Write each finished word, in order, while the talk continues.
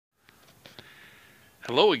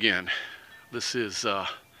Hello again. This is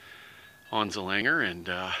Langer and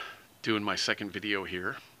doing my second video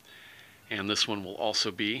here. And this one will also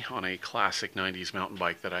be on a classic 90s mountain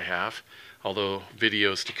bike that I have. Although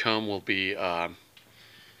videos to come will be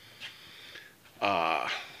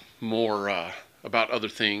more about other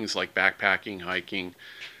things like backpacking, hiking,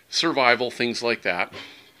 survival, things like that.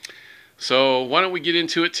 So why don't we get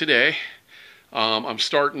into it today? I'm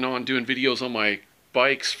starting on doing videos on my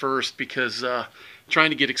bikes first because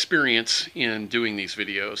trying to get experience in doing these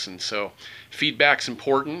videos, and so feedback's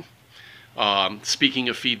important. Speaking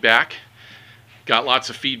of feedback, got lots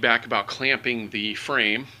of feedback about clamping the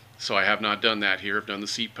frame, so I have not done that here. I've done the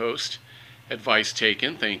seat post. Advice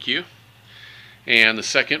taken, thank you. And the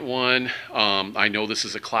second one, I know this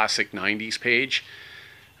is a classic 90s page,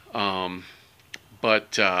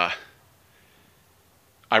 but I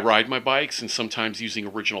ride my bikes, and sometimes using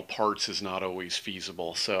original parts is not always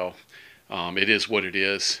feasible, so it is what it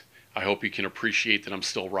is. I hope you can appreciate that I'm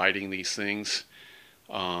still riding these things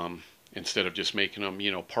instead of just making them,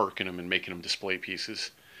 parking them and making them display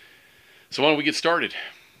pieces. So why don't we get started?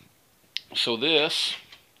 So this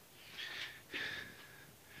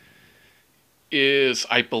is,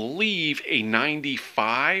 I believe, a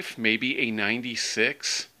 95, maybe a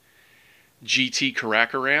 96 GT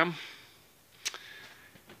Karakoram.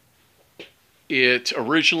 It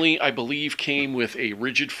originally, I believe, came with a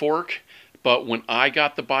rigid fork, but when I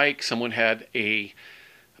got the bike, someone had a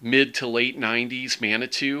mid to late 90s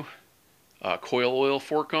Manitou coil oil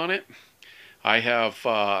fork on it. I have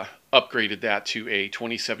upgraded that to a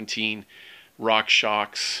 2017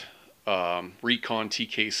 RockShox Recon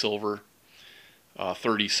TK Silver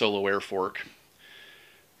 30 Solo Air fork.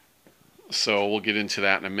 So we'll get into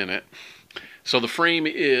that in a minute. So the frame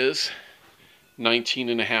is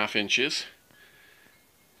 19.5 inches.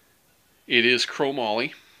 It is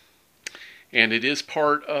CroMo, and it is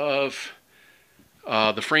part of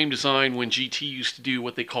the frame design when GT used to do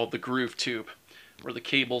what they called the groove tube, where the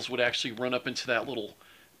cables would actually run up into that little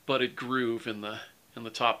butted groove in the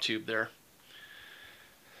top tube there.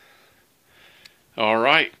 All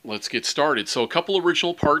right, let's get started. So a couple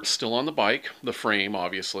original parts still on the bike, the frame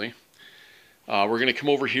obviously. We're going to come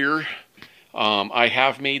over here. I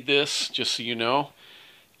have made this, just so you know,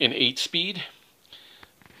 in 8-speed.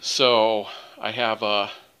 So I have a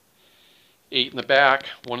 8 in the back,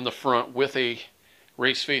 1 in the front with a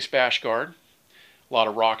race face bash guard. A lot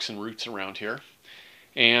of rocks and roots around here.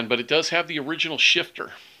 But it does have the original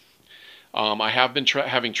shifter. I have been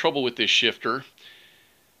having trouble with this shifter.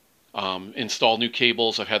 Installed new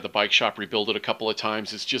cables. I've had the bike shop rebuild it a couple of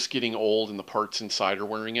times. It's just getting old and the parts inside are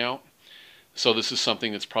wearing out. So this is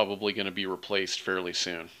something that's probably going to be replaced fairly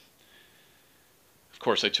soon. Of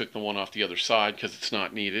course, I took the one off the other side because it's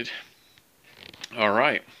not needed. All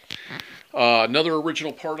right. Another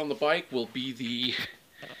original part on the bike will be the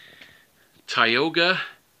Tioga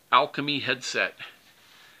Alchemy headset.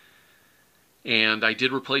 And I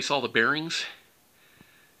did replace all the bearings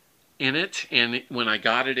in it. And when I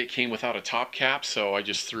got it, it came without a top cap. So I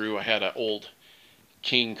just I had an old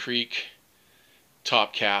King Creek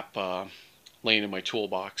top cap laying in my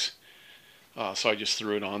toolbox. So I just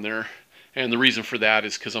threw it on there. And the reason for that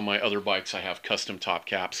is because on my other bikes I have custom top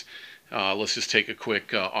caps. Let's just take a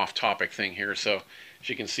quick off-topic thing here. So as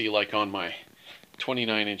you can see, like on my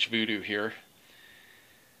 29-inch Voodoo here,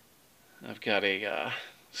 I've got a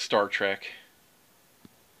Star Trek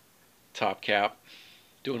top cap,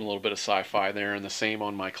 doing a little bit of sci-fi there, and the same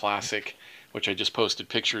on my Classic, which I just posted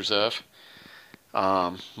pictures of,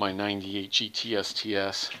 my 98 GT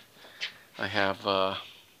STS. I have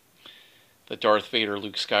the Darth Vader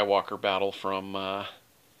Luke Skywalker battle from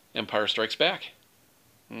Empire Strikes Back.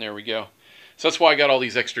 And there we go. So that's why I got all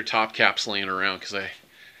these extra top caps laying around, because I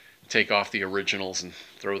take off the originals and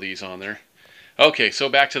throw these on there. Okay, so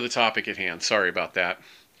back to the topic at hand. Sorry about that.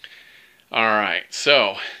 Alright,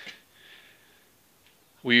 so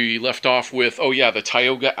we left off with, oh yeah, the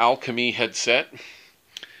Tioga Alchemy headset.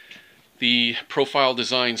 The profile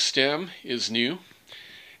design stem is new,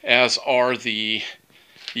 as are the,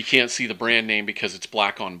 you can't see the brand name because it's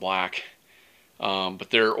black on black,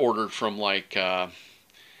 but they're ordered from like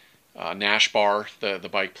Nash Bar, the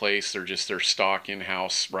bike place. They're just their stock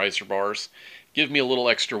in-house riser bars. Give me a little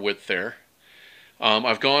extra width there.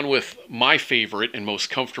 I've gone with my favorite and most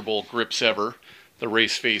comfortable grips ever, the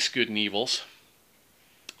Race Face Good and Evils.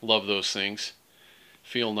 Love those things.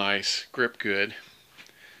 Feel nice, grip good.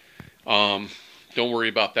 Don't worry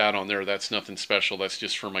about that on there. That's nothing special. That's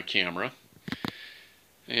just for my camera.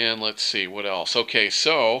 And let's see, what else? Okay,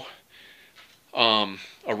 so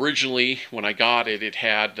originally when I got it, it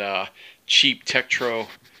had cheap Tektro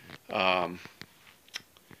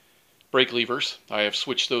brake levers. I have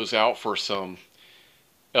switched those out for some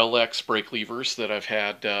LX brake levers that I've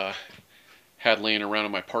had laying around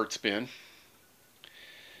in my parts bin.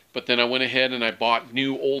 But then I went ahead and I bought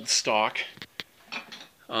new old stock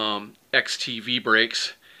XTV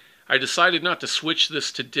brakes. I decided not to switch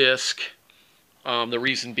this to disc. The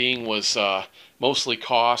reason being was mostly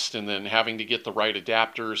cost, and then having to get the right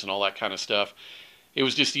adapters and all that kind of stuff. It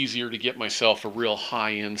was just easier to get myself a real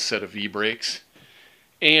high-end set of V-brakes.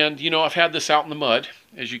 And, you know, I've had this out in the mud,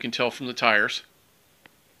 as you can tell from the tires.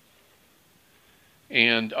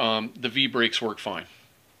 And the V-brakes work fine.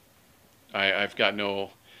 I've got no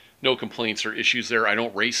complaints or issues there. I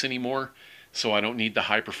don't race anymore, so I don't need the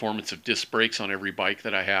high performance of disc brakes on every bike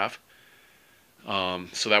that I have.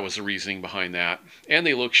 So that was the reasoning behind that. And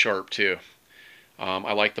they look sharp too.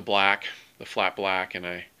 I like the black, the flat black, and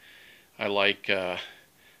I like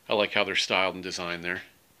how they're styled and designed there.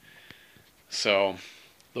 So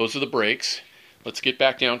those are the brakes. Let's get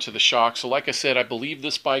back down to the shock. So like I said, I believe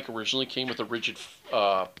this bike originally came with a rigid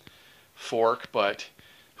fork, but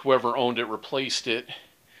whoever owned it replaced it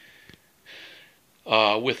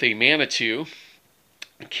with a Manitou.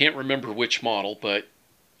 I can't remember which model, but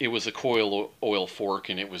it was a coil oil fork,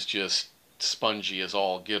 and it was just spongy as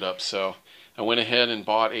all get up. So I went ahead and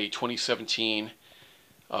bought a 2017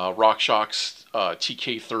 RockShox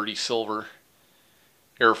TK30 silver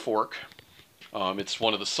air fork. It's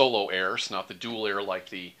one of the solo airs, not the dual air like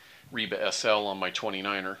the Reba SL on my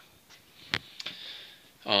 29er.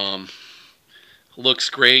 Looks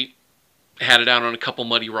great. Had it out on a couple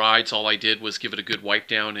muddy rides. All I did was give it a good wipe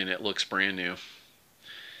down, and it looks brand new.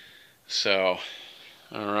 So,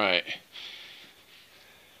 all right.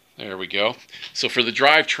 There we go. So for the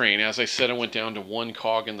drivetrain, as I said, I went down to one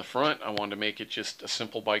cog in the front. I wanted to make it just a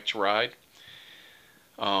simple bike to ride.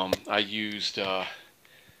 I used a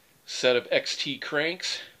set of XT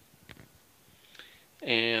cranks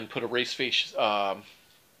and put a race face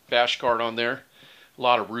bash guard on there. A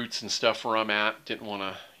lot of roots and stuff where I'm at. Didn't want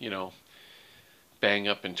to, you know, bang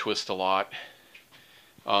up and twist a lot.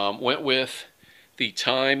 Went with the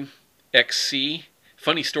Time XC.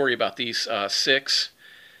 Funny story about these 6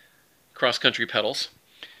 cross-country pedals.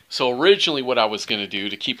 So originally what I was going to do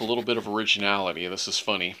to keep a little bit of originality, this is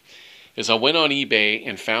funny, is I went on eBay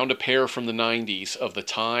and found a pair from the 90s of the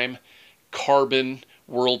Time Carbon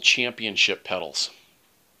World Championship pedals.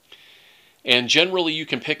 And generally you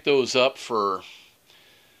can pick those up for,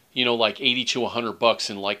 you know, like 80 to 100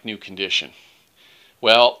 bucks in like new condition.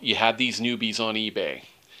 Well, you had these newbies on eBay,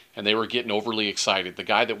 and they were getting overly excited. The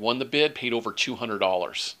guy that won the bid paid over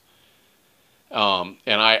 $200. And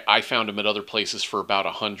I found them at other places for about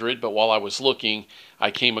 $100, but while I was looking, I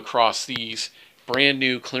came across these brand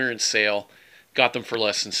new clearance sale, got them for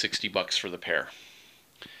less than 60 bucks for the pair.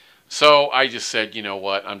 So I just said, you know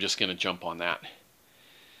what, I'm just going to jump on that.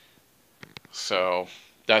 So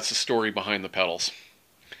that's the story behind the pedals.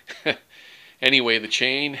 Anyway, the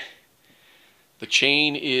chain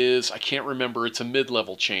is, I can't remember, it's a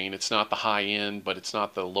mid-level chain. It's not the high end, but it's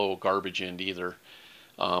not the low garbage end either.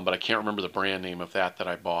 But I can't remember the brand name of that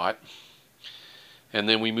I bought. And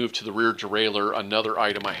then we moved to the rear derailleur, another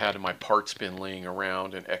item I had in my parts bin laying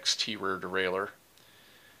around, an XT rear derailleur.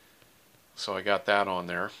 So I got that on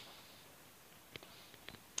there.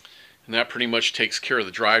 And that pretty much takes care of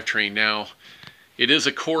the drivetrain. Now, it is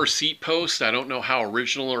a Core seat post. I don't know how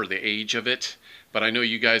original or the age of it, but I know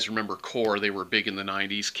you guys remember Core. They were big in the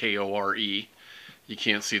 90s, K-O-R-E. You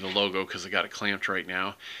can't see the logo because I got it clamped right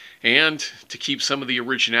now. And to keep some of the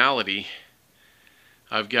originality,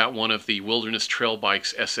 I've got one of the Wilderness Trail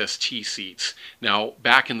Bikes SST seats. Now,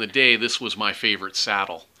 back in the day, this was my favorite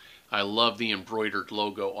saddle. I love the embroidered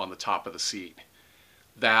logo on the top of the seat.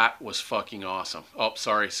 That was fucking awesome. Oh,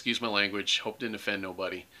 sorry, excuse my language. Hope didn't offend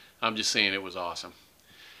nobody. I'm just saying it was awesome.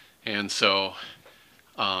 And so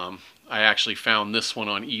I actually found this one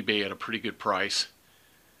on eBay at a pretty good price,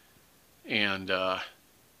 and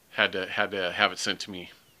had to have it sent to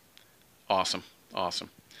me. Awesome, awesome.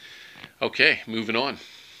 Okay, moving on.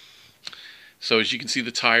 So as you can see,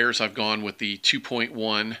 the tires, I've gone with the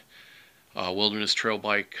 2.1 Wilderness Trail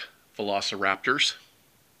Bike Velociraptors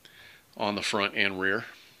on the front and rear.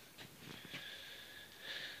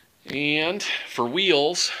 And for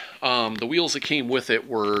wheels, the wheels that came with it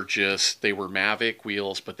were just, they were Mavic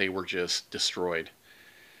wheels, but they were just destroyed.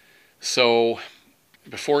 So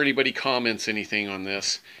before anybody comments anything on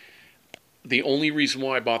this, the only reason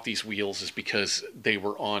why I bought these wheels is because they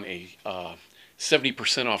were on a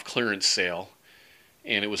 70% off clearance sale,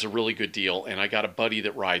 and it was a really good deal. And I got a buddy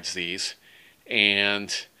that rides these,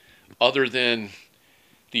 and other than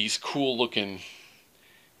these cool looking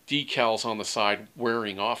decals on the side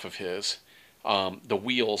wearing off of his. The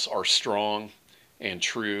wheels are strong and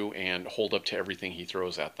true and hold up to everything he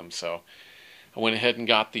throws at them. So I went ahead and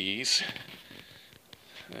got these.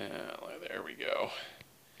 There we go.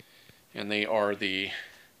 And they are the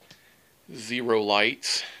Zero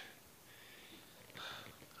Lights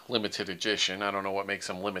limited edition. I don't know what makes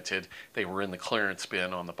them limited. They were in the clearance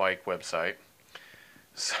bin on the bike website.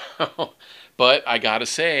 So, but I gotta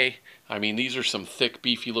say, I mean, these are some thick,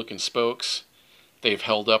 beefy looking spokes. They've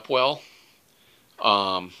held up well.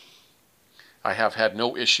 I have had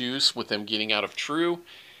no issues with them getting out of true.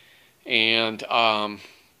 And I've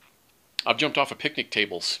jumped off of picnic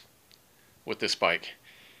tables with this bike.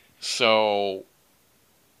 So,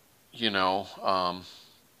 you know,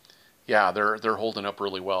 yeah, they're holding up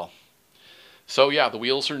really well. So yeah, the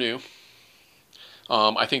wheels are new.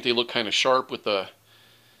 I think they look kind of sharp with the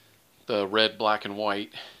red, black, and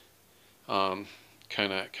white. Kind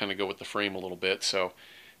of go with the frame a little bit. So,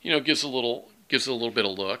 you know, gives it a little bit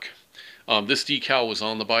of look. This decal was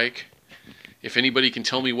on the bike. If anybody can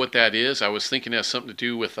tell me what that is, I was thinking it has something to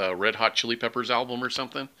do with a Red Hot Chili Peppers album or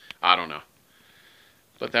something. I don't know.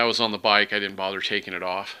 But that was on the bike. I didn't bother taking it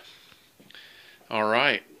off. All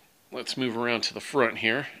right, let's move around to the front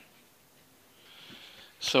here.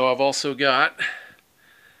 So I've also got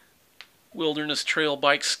Wilderness Trail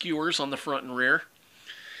bike skewers on the front and rear.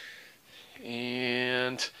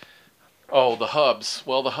 And, oh, the hubs.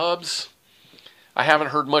 Well, the hubs, I haven't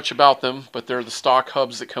heard much about them, but they're the stock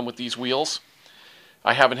hubs that come with these wheels.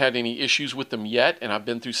 I haven't had any issues with them yet, and I've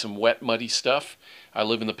been through some wet, muddy stuff. I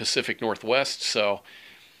live in the Pacific Northwest, so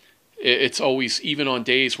it's always, even on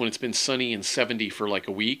days when it's been sunny and 70 for like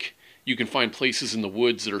a week, you can find places in the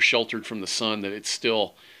woods that are sheltered from the sun that it's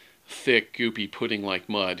still thick, goopy pudding like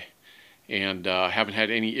mud. And haven't had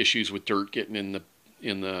any issues with dirt getting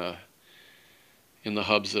in the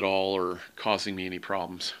hubs at all or causing me any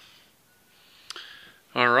problems.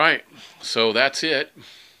 All right, so that's it.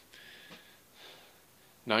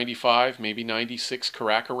 95, maybe 96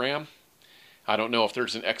 Karakoram. I don't know if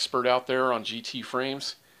there's an expert out there on GT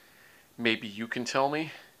frames. Maybe you can tell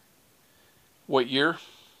me what year.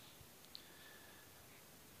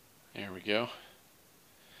 There we go.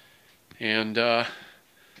 And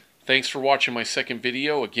thanks for watching my second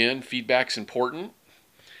video. Again, feedback's important.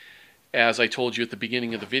 As I told you at the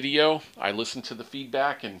beginning of the video, I listened to the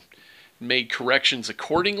feedback and made corrections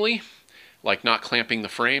accordingly, like not clamping the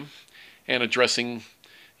frame and addressing,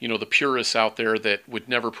 you know, the purists out there that would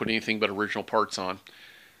never put anything but original parts on,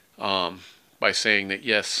 by saying that,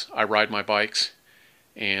 yes, I ride my bikes,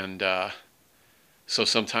 and so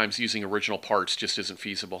sometimes using original parts just isn't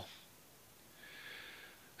feasible.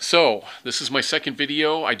 So, this is my second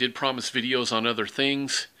video. I did promise videos on other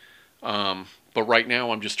things, but right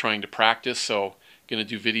now I'm just trying to practice, so going to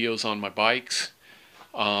do videos on my bikes.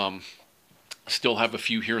 Still have a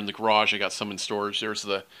few here in the garage. I got some in storage. There's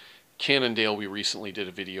the Cannondale we recently did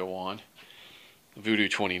a video on. The Voodoo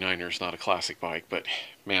 29er is not a classic bike, but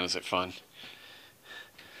man, is it fun.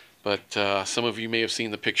 But some of you may have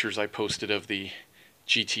seen the pictures I posted of the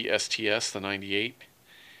GT STS, the 98,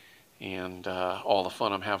 and all the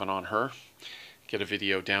fun I'm having on her. Get a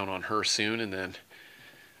video down on her soon, and then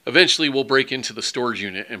eventually we'll break into the storage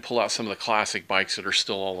unit and pull out some of the classic bikes that are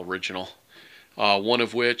still all original. One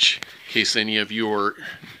of which, in case any of you are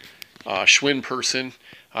Schwinn person,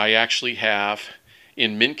 I actually have,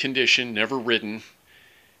 in mint condition, never ridden,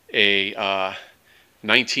 a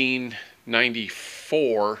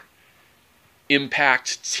 1994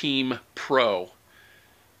 Impact Team Pro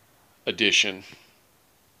edition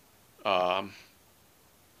mountain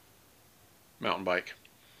bike.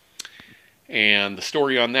 And the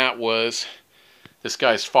story on that was, this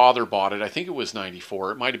guy's father bought it. I think it was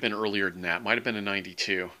 94. It might have been earlier than that. It might have been a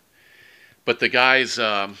 92. But the guy's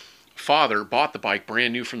father bought the bike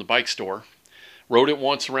brand new from the bike store, rode it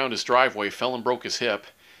once around his driveway, fell and broke his hip,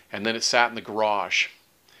 and then it sat in the garage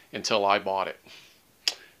until I bought it.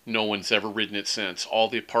 No one's ever ridden it since. All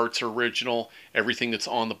the parts are original. Everything that's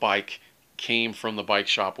on the bike came from the bike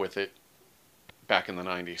shop with it back in the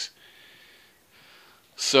 90s.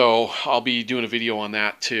 So I'll be doing a video on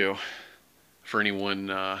that too, for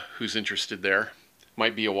anyone who's interested there.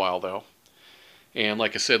 Might be a while though. And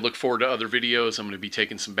like I said, look forward to other videos. I'm going to be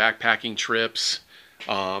taking some backpacking trips.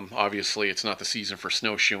 Obviously, it's not the season for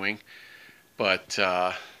snowshoeing, but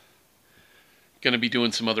going to be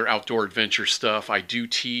doing some other outdoor adventure stuff. I do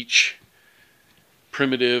teach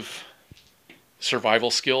primitive survival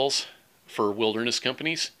skills for wilderness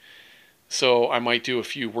companies, so I might do a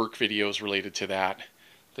few work videos related to that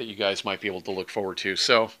you guys might be able to look forward to.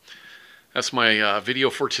 So that's my video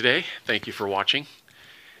for today. Thank you for watching,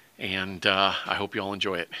 and I hope you all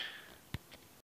enjoy it.